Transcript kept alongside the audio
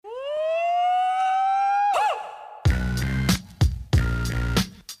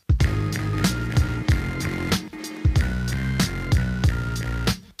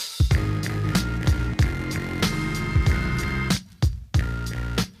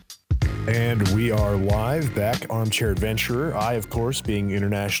And we are live, back, Armchair Adventurer. I, of course, being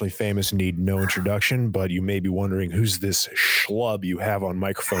internationally famous, need no introduction, but you may be wondering who's this schlub you have on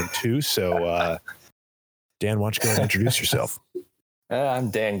microphone 2. So, Dan, why don't you go ahead and introduce yourself? I'm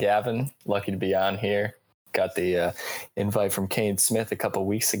Dan Gavin. Lucky to be on here. Got the invite from Kane Smith a couple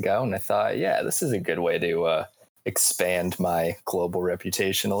weeks ago, and I thought, yeah, this is a good way to expand my global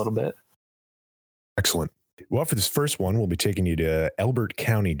reputation a little bit. Excellent. Well, for this first one, we'll be taking you to Elbert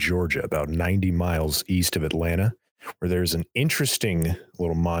County, Georgia, about 90 miles east of Atlanta, where there's an interesting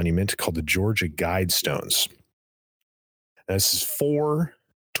little monument called the Georgia Guidestones. This is 4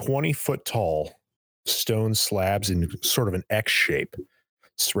 20-foot tall stone slabs in sort of an X shape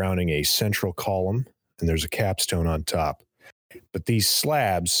surrounding a central column, and there's a capstone on top. But these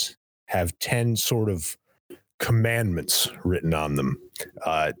slabs have 10 sort of commandments written on them.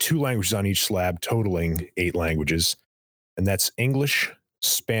 2 languages on each slab, totaling 8 languages. And that's English,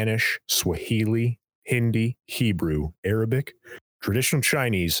 Spanish, Swahili, Hindi, Hebrew, Arabic, traditional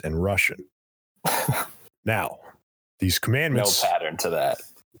Chinese, and Russian. Now, these commandments... No pattern to that.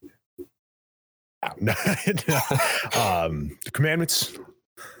 The commandments,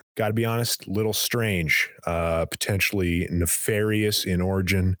 got to be honest, little strange, potentially nefarious in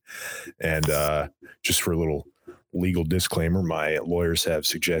origin. And just for a little legal disclaimer, my lawyers have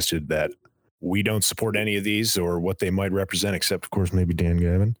suggested that we don't support any of these or what they might represent, except, of course, maybe Dan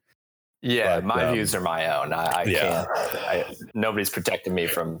Gavin. Yeah, But, my views are my own. I can't. Nobody's protecting me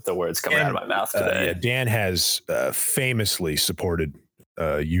from the words coming out of my mouth today. Dan has famously supported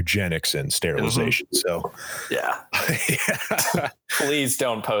eugenics and sterilization. Mm-hmm. So, yeah. Please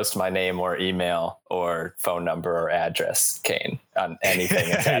don't post my name or email or phone number or address, Kane, on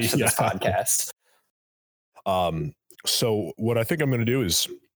anything attached to this podcast. So what I think I'm going to do is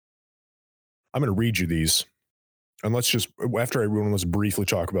I'm going to read you these, and after I read them, let's briefly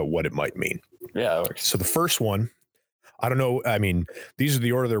talk about what it might mean. Yeah, that works. So the first one, I don't know. I mean, these are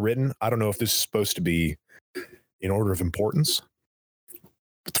the order they're written. I don't know if this is supposed to be in order of importance,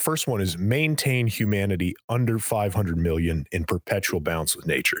 but the first one is maintain humanity under 500 million in perpetual balance with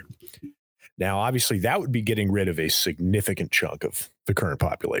nature. Now, obviously, that would be getting rid of a significant chunk of the current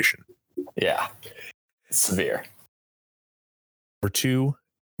population. Yeah. Severe. Number 2,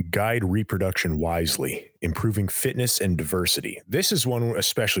 guide reproduction wisely, improving fitness and diversity. This is one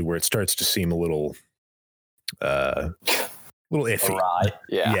especially where it starts to seem a little iffy. Awry.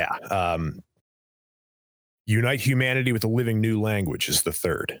 Yeah. Yeah. Unite humanity with a living new language is the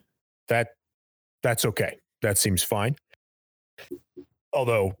 3rd. That's okay. That seems fine.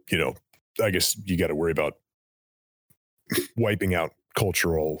 Although, I guess you got to worry about wiping out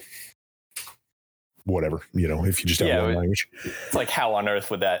cultural whatever, if you just have one language. It's like, how on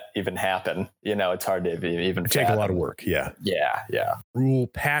earth would that even happen? It's hard to even take a lot of work. Yeah. Rule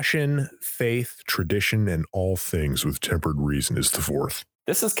passion, faith, tradition, and all things with tempered reason is the 4th.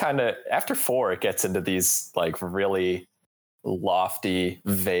 This is kind of, after 4, it gets into these like really lofty,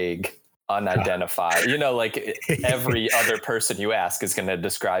 vague, unidentified, like every other person you ask is going to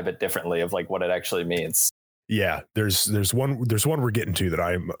describe it differently of like what it actually means. Yeah, there's one we're getting to that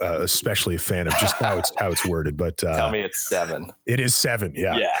I'm especially a fan of, just how it's worded. But tell me it's 7. It is 7.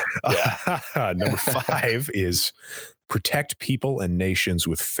 Yeah. Number 5 is protect people and nations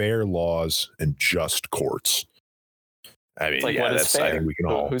with fair laws and just courts. I mean, like, what is fair? I think we can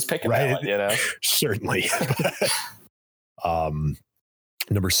all. Who's picking that one? Certainly.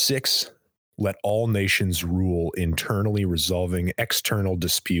 Number 6. Let all nations rule internally, resolving external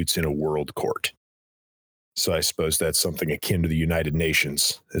disputes in a world court. So I suppose that's something akin to the United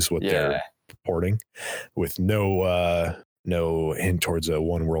Nations is what they're purporting, with no hint towards a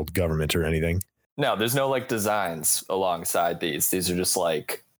one world government or anything. No, there's no like designs alongside these. These are just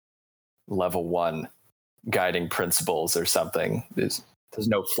like level 1 guiding principles or something. There's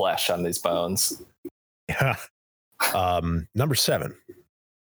no flesh on these bones. Yeah. Number 7,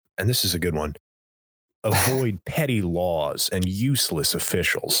 and this is a good one. Avoid petty laws and useless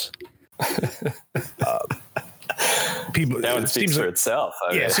officials. People, that one speaks for itself.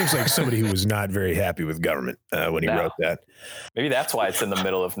 It seems like somebody who was not very happy with government when he wrote that. Maybe that's why it's in the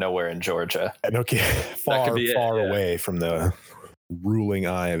middle of nowhere in Georgia. And far away from the ruling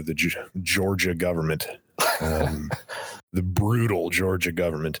eye of the Georgia government, the brutal Georgia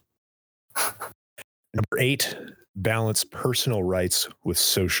government. Number 8, balance personal rights with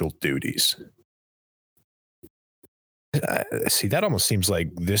social duties. See, that almost seems like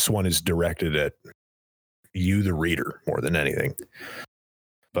this one is directed at you, the reader, more than anything.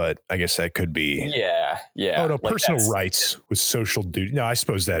 But I guess that could be. Yeah. Oh no, like personal rights with social duty. No, I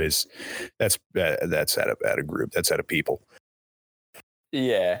suppose that's at a group. That's at a people.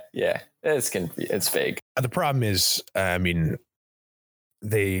 Yeah, it's vague. The problem is, I mean,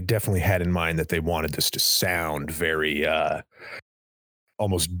 they definitely had in mind that they wanted this to sound very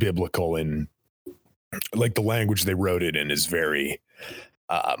almost biblical, and like the language they wrote it in is very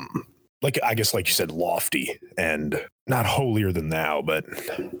like, I guess, like you said, lofty and not holier than thou, but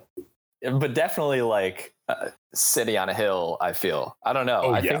definitely like city on a hill. I don't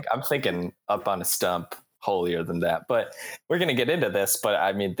know. I'm thinking up on a stump, holier than that. But we're gonna get into this. But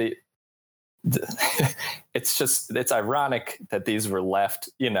I mean, it's ironic that these were left.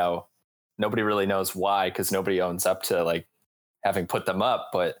 Nobody really knows why, because nobody owns up to like having put them up,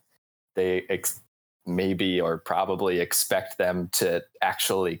 but they maybe or probably expect them to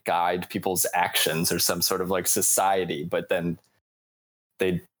actually guide people's actions or some sort of like society, but then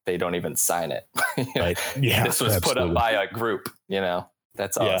they don't even sign it. Right. Yeah, this was put up by a group,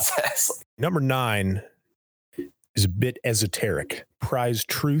 that's all it says. Number 9 is a bit esoteric. Prize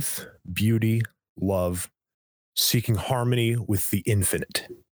truth, beauty, love, seeking harmony with the infinite.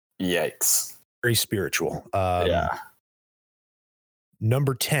 Yikes. Very spiritual. Yeah.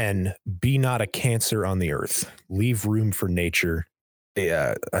 Number 10, be not a cancer on the earth. Leave room for nature.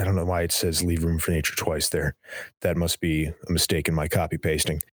 I don't know why it says leave room for nature twice there. That must be a mistake in my copy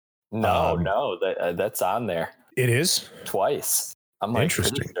pasting. No, that's on there. It is? Twice. I'm like,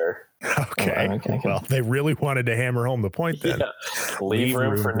 interesting. Sure. Okay. Well, they really wanted to hammer home the point then. Yeah. Leave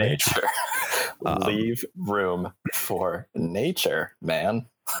room for nature. Leave room for nature, man.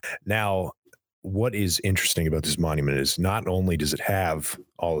 Now, what is interesting about this monument is not only does it have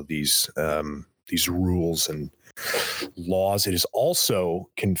all of these rules and laws, it is also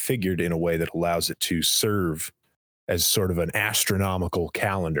configured in a way that allows it to serve as sort of an astronomical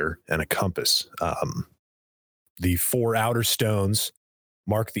calendar and a compass. The 4 outer stones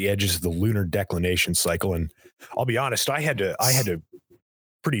mark the edges of the lunar declination cycle, and I'll be honest, I had to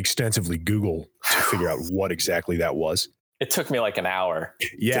pretty extensively Google to figure out what exactly that was. It took me like an hour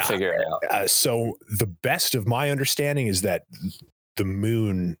to figure it out. So the best of my understanding is that the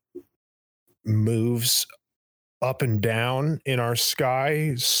moon moves up and down in our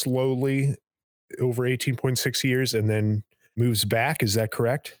sky slowly over 18.6 years and then moves back. Is that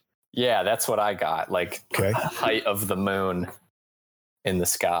correct? Yeah, that's what I got. Like height of the moon in the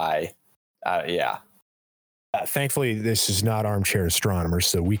sky. Yeah. Thankfully, this is not armchair astronomers,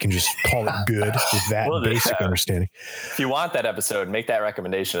 so we can just call it good with that basic understanding. If you want that episode, make that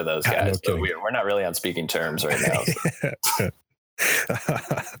recommendation to those guys. No, but we're not really on speaking terms right now.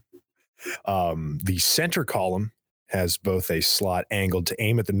 The center column has both a slot angled to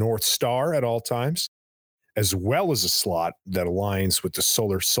aim at the North Star at all times, as well as a slot that aligns with the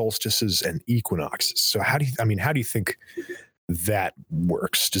solar solstices and equinoxes. So how do you think that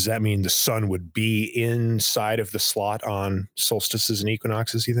works? Does that mean the sun would be inside of the slot on solstices and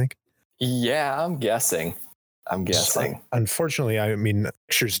equinoxes, you think? Yeah, I'm guessing. So, unfortunately, I mean,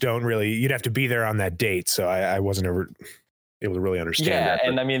 pictures don't really, you'd have to be there on that date. So I wasn't ever able to really understand that. Yeah,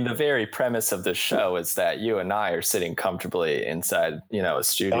 and I mean, the very premise of the show is that you and I are sitting comfortably inside, a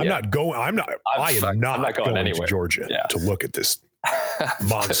studio. I am not going anywhere to Georgia to look at this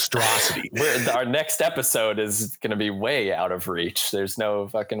monstrosity. Our next episode is going to be way out of reach. There's no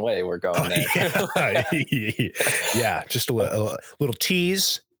fucking way we're going there. Yeah, just a little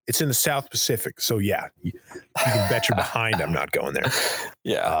tease. It's in the South Pacific, so yeah, you can bet you're behind. I'm not going there.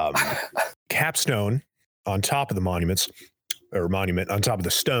 Yeah. Capstone on top of the monument on top of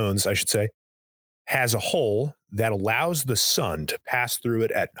the stones, I should say, has a hole that allows the sun to pass through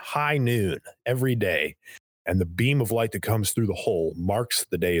it at high noon every day. And the beam of light that comes through the hole marks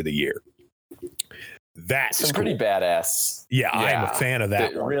the day of the year. That's pretty badass. Yeah, I'm a fan of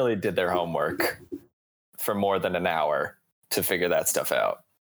that. They really did their homework for more than an hour to figure that stuff out.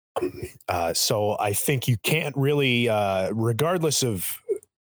 So I think you can't really, regardless of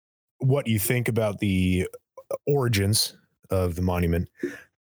what you think about the origins of the monument,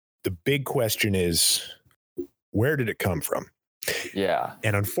 the big question is, where did it come from? Yeah.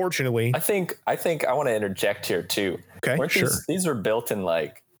 And unfortunately, I think I want to interject here too. Okay, sure. These were built in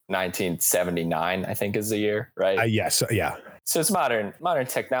like 1979, I think is the year, right? Yes. Yeah. So it's modern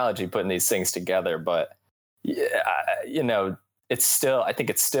technology putting these things together, but it's still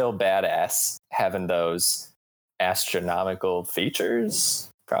badass having those astronomical features,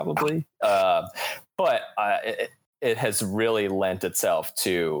 probably. But it has really lent itself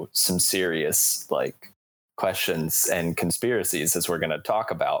to some serious like questions and conspiracies, as we're going to talk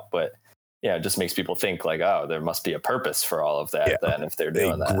about. But it just makes people think like, oh, there must be a purpose for all of that. Then if they're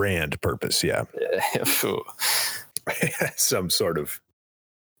doing that, grand purpose, some sort of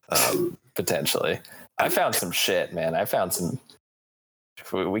potentially. I found some shit, man. I found some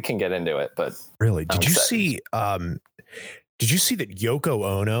We can get into it, but really, did you see that Yoko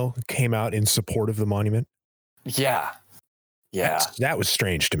Ono came out in support of the monument? Yeah. That was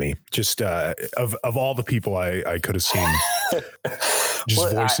strange to me. Just of all the people I could have seen,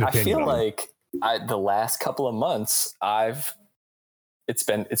 just voice an opinion. I feel like the last couple of months,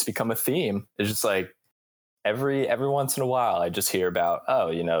 it's become a theme. It's just like every once in a while, I just hear about,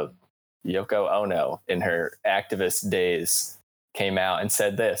 Yoko Ono in her activist days came out and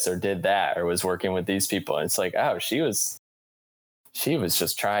said this or did that or was working with these people. And it's like, oh, she was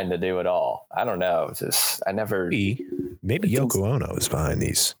just trying to do it all. I don't know. Maybe Yoko Ono is behind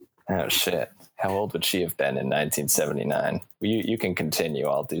these. Oh shit. How old would she have been in 1979? You can continue.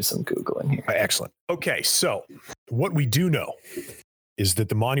 I'll do some Googling here. Excellent. Okay. So what we do know is that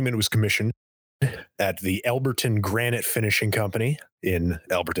the monument was commissioned at the Elberton Granite Finishing Company in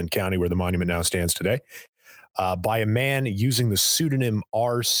Elberton County, where the monument now stands today, by a man using the pseudonym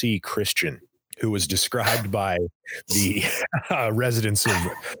R.C. Christian, who was described by the residents of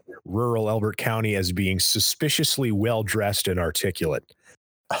rural Elbert County as being suspiciously well-dressed and articulate.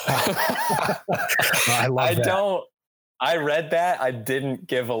 I love that. I read that. I didn't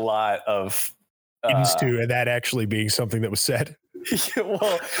give a lot of to that actually being something that was said.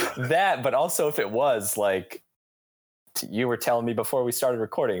 Well, that, but also if it was like you were telling me before we started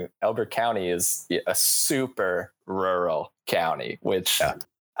recording, Elbert County is a super rural county, which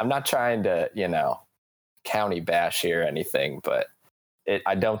I'm not trying to, county bash here or anything, but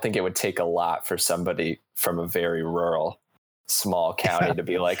I don't think it would take a lot for somebody from a very rural small county to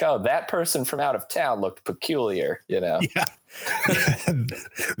be like, oh, that person from out of town looked peculiar, Yeah.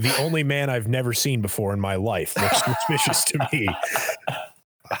 The only man I've never seen before in my life looks suspicious to me.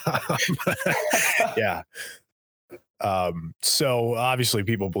 Yeah. So obviously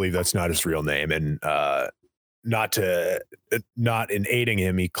people believe that's not his real name, and not in aiding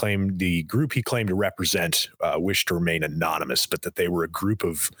him, he claimed the group he claimed to represent wished to remain anonymous, but that they were a group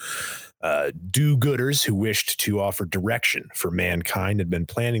of do-gooders who wished to offer direction for mankind, had been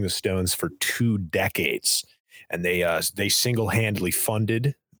planting the stones for 2 decades, and they single-handedly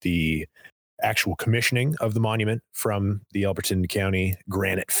funded the actual commissioning of the monument from the Elberton County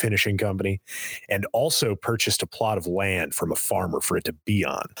Granite Finishing Company, and also purchased a plot of land from a farmer for it to be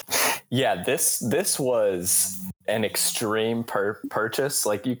on. Yeah, this was an extreme purchase.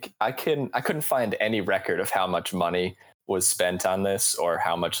 Like I couldn't find any record of how much money was spent on this or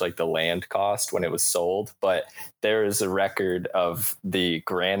how much like the land cost when it was sold, but there is a record of the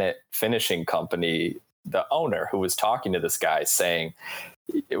Granite Finishing Company, the owner, who was talking to this guy, saying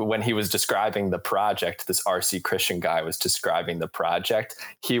when he was describing the project, this R.C. Christian guy was describing the project,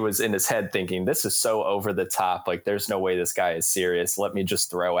 he was in his head thinking, this is so over the top. Like, there's no way this guy is serious. Let me just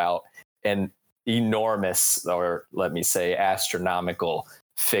throw out an enormous, or let me say astronomical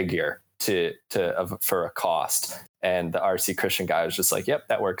figure for a cost. And the R.C. Christian guy was just like, yep,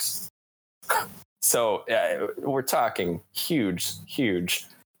 that works. So we're talking huge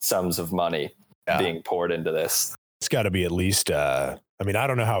sums of money being poured into this. It's got to be at least, I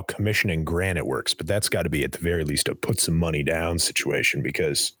don't know how commissioning granite works, but that's got to be at the very least a put some money down situation,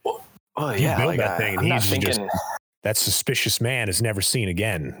 because you build that thing and he's just, that suspicious man is never seen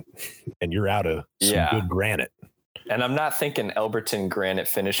again, and you're out of some good granite. And I'm not thinking Elberton Granite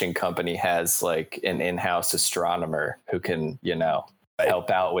Finishing Company has like an in-house astronomer who can,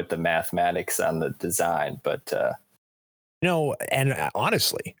 help out with the mathematics on the design. But and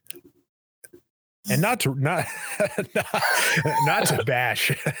honestly, and not to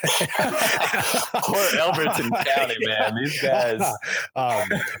bash poor Elberton County, man. These guys.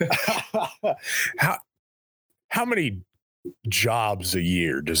 How many jobs a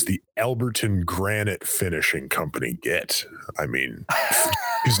year does the Elberton Granite Finishing Company get?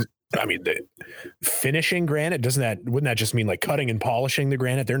 The finishing granite, wouldn't that just mean like cutting and polishing the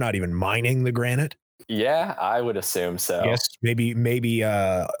granite? They're not even mining the granite. Yeah, I would assume so. Yes, maybe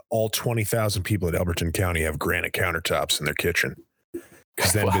all 20,000 people at Elberton County have granite countertops in their kitchen,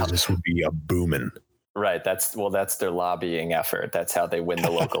 because then business would be a booming. Right. That's their lobbying effort. That's how they win the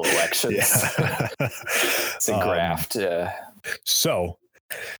local elections. It's a graft. So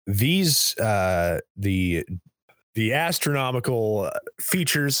these the astronomical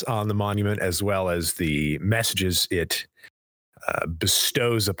features on the monument, as well as the messages it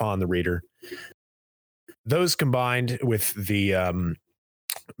bestows upon the reader, those combined with the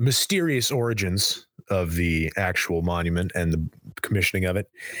mysterious origins of the actual monument and the commissioning of it,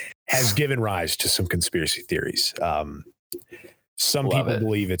 has given rise to some conspiracy theories. Some people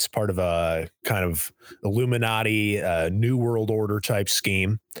believe it's part of a kind of Illuminati, New World Order type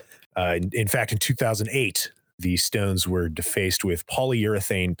scheme. In fact, in 2008, the stones were defaced with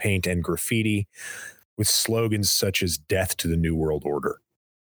polyurethane paint and graffiti with slogans such as "Death to the New World Order."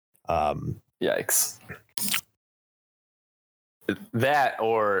 Yikes. That,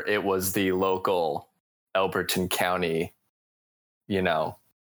 or it was the local Elberton County,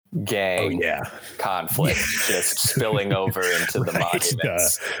 gang conflict just spilling over into the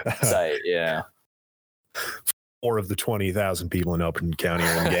monuments site. Yeah. 4 of the 20,000 people in Elberton County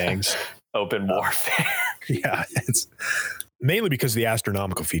are in gangs. Open warfare. Yeah. It's mainly because of the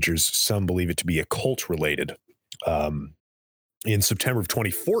astronomical features. Some believe it to be occult related. In September of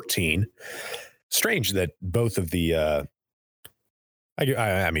 2014, strange that both of the,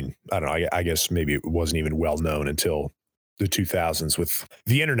 I mean, I don't know. I guess maybe it wasn't even well known until the 2000s with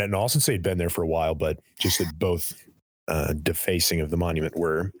the internet and all, since they'd been there for a while, but just that both defacing of the monument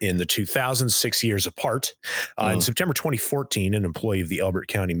were in the 2000s, 6 years apart. In September 2014, an employee of the Elbert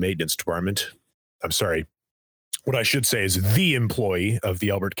County Maintenance Department, I'm sorry, what I should say is the employee of the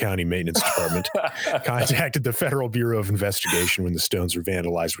Elbert County Maintenance Department contacted the Federal Bureau of Investigation when the stones were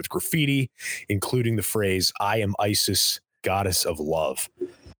vandalized with graffiti, including the phrase, "I am Isis, goddess of love."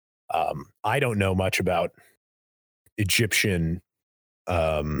 I don't know much about Egyptian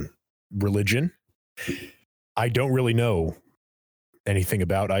religion. I don't really know anything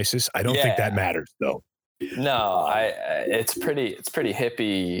about ISIS. I don't think that matters, though. No, it's pretty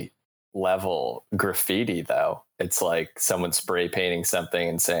hippie level graffiti, though. It's like someone spray painting something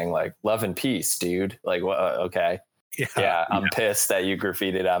and saying like "love and peace, dude." Like, well, okay, yeah, I'm pissed that you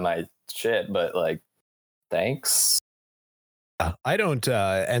graffitied on my shit, but like, thanks. I don't,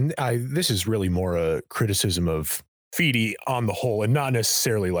 this is really more a criticism of graffiti on the whole, and not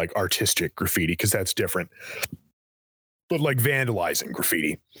necessarily like artistic graffiti, because that's different. But like vandalizing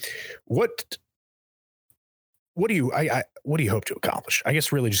graffiti, what do you hope to accomplish? I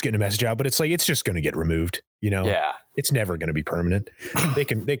guess really just getting a message out, but it's like it's just going to get removed. Yeah, it's never going to be permanent. They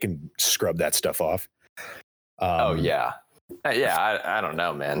can scrub that stuff off. I don't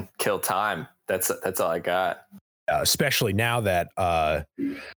know, man. Kill time. That's all I got. Especially now that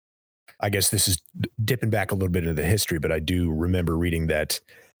I guess this is dipping back a little bit into the history, but I do remember reading that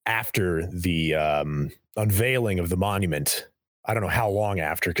after the unveiling of the monument, I don't know how long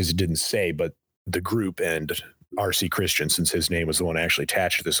after, because it didn't say, but the group and R.C. Christian, since his name was the one actually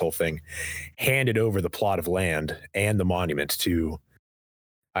attached to this whole thing, handed over the plot of land and the monument to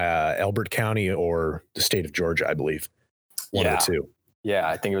Elbert County or the state of Georgia, I believe. One of the two. Yeah,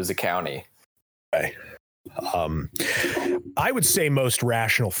 I think it was the county. Okay. I would say most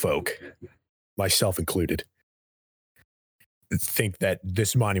rational folk, myself included, think that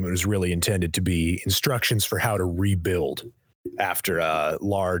this monument was really intended to be instructions for how to rebuild after a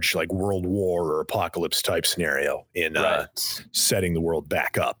large like world war or apocalypse type scenario in setting the world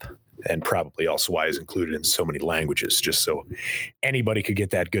back up, and probably also why it's included in so many languages, just so anybody could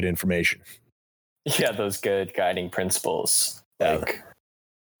get that good information. Yeah, those good guiding principles. Like,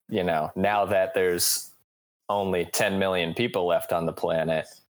 now that there's only 10 million people left on the planet,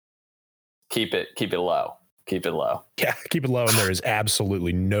 keep it low. Keep it low. Yeah, keep it low. And there is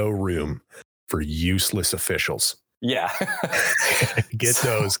absolutely no room for useless officials. Yeah. Get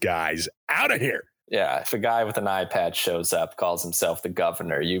those guys out of here. Yeah. If a guy with an iPad shows up, calls himself the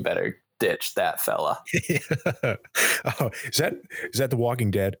governor, you better ditch that fella. Oh, is that The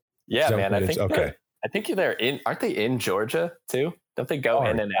Walking Dead? Yeah, man. I think they're aren't they in Georgia too? Don't they go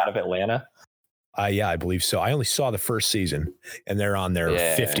in and out of Atlanta? Yeah, I believe so. I only saw the first season, and they're on their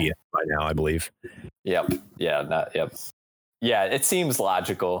 50th right now, I believe. Yep. Yeah. Yep. Yeah. It seems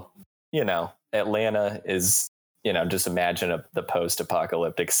logical. Atlanta is, just imagine the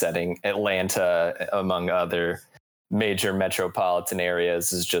post-apocalyptic setting. Atlanta, among other major metropolitan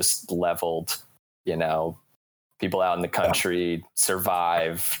areas, is just leveled. People out in the country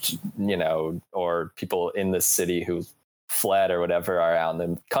survived, or people in the city who fled or whatever are out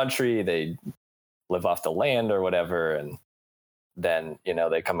in the country. They live off the land or whatever, and then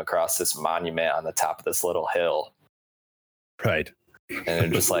they come across this monument on the top of this little hill, right? And they're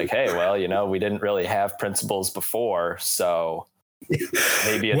just like, hey, well, we didn't really have principles before, so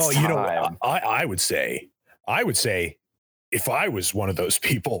maybe it's time. I would say if I was one of those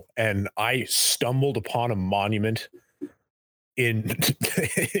people and I stumbled upon a monument in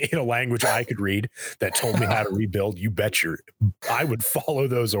a language I could read that told me how to rebuild, you bet I would follow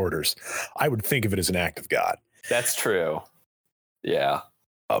those orders. I would think of it as an act of God. That's true. Yeah.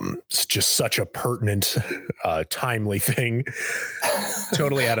 It's just such a pertinent, timely thing.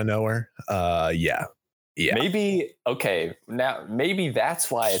 Totally out of nowhere. Yeah. Maybe that's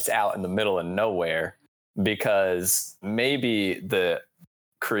why it's out in the middle of nowhere, because maybe the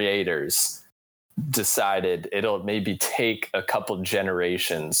creators decided it'll maybe take a couple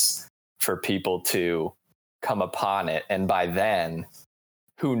generations for people to come upon it. And by then,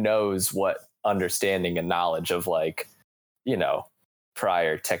 who knows what understanding and knowledge of like, you know,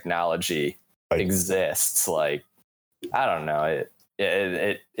 prior technology exists. Like, I don't know.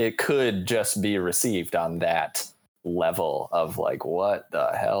 It could just be received on that level of like, what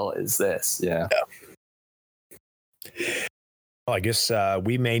the hell is this? Yeah. Well, I guess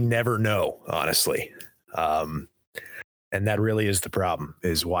we may never know, honestly. And that really is the problem,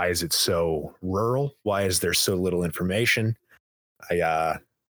 is why is it so rural? Why is there so little information?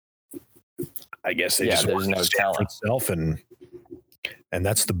 I guess they just there's no telling for itself, and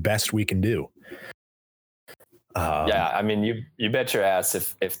that's the best we can do. Yeah, I mean, you bet your ass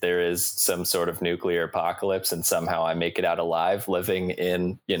if there is some sort of nuclear apocalypse and somehow I make it out alive, living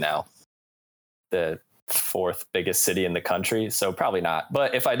in, you know, the fourth biggest city in the country. So probably not.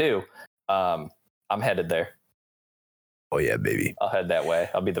 But if I do, I'm headed there. Oh yeah, baby. I'll head that way.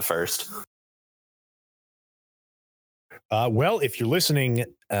 I'll be the first. Well, if you're listening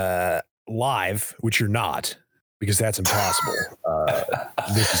live, which you're not, because that's impossible.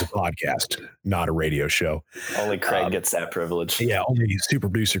 This is a podcast, not a radio show. Only Craig gets that privilege. Yeah, only super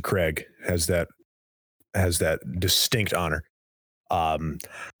producer Craig has that distinct honor.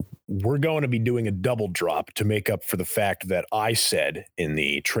 We're going to be doing a double drop to make up for the fact that I said in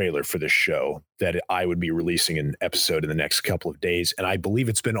the trailer for this show that I would be releasing an episode in the next couple of days, and I believe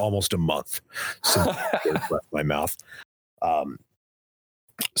it's been almost a month since it left my mouth.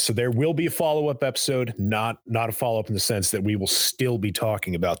 So there will be a follow-up episode, not a follow-up in the sense that we will still be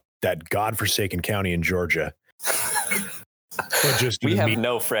talking about that godforsaken county in Georgia. But just we have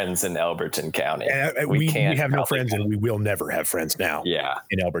no friends in Elberton County. We have no friends, and we will never have friends now. Yeah,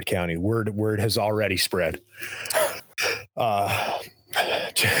 in Elbert County, word has already spread to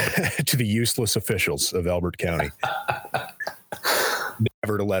the useless officials of Elbert County,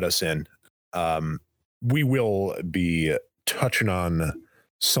 never to let us in. We will be touching on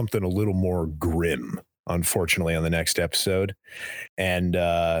something a little more grim, unfortunately, on the next episode, and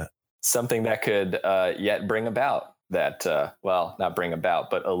something that could yet bring about that, well, not bring about,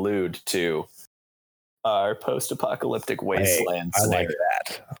 but allude to our post-apocalyptic wasteland. I like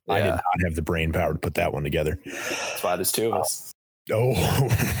that. Yeah. I did not have the brain power to put that one together. That's why there's two of us. Oh,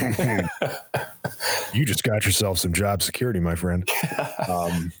 you just got yourself some job security, my friend.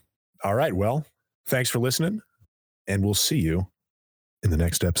 All right. Well, thanks for listening, and we'll see you in the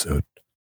next episode.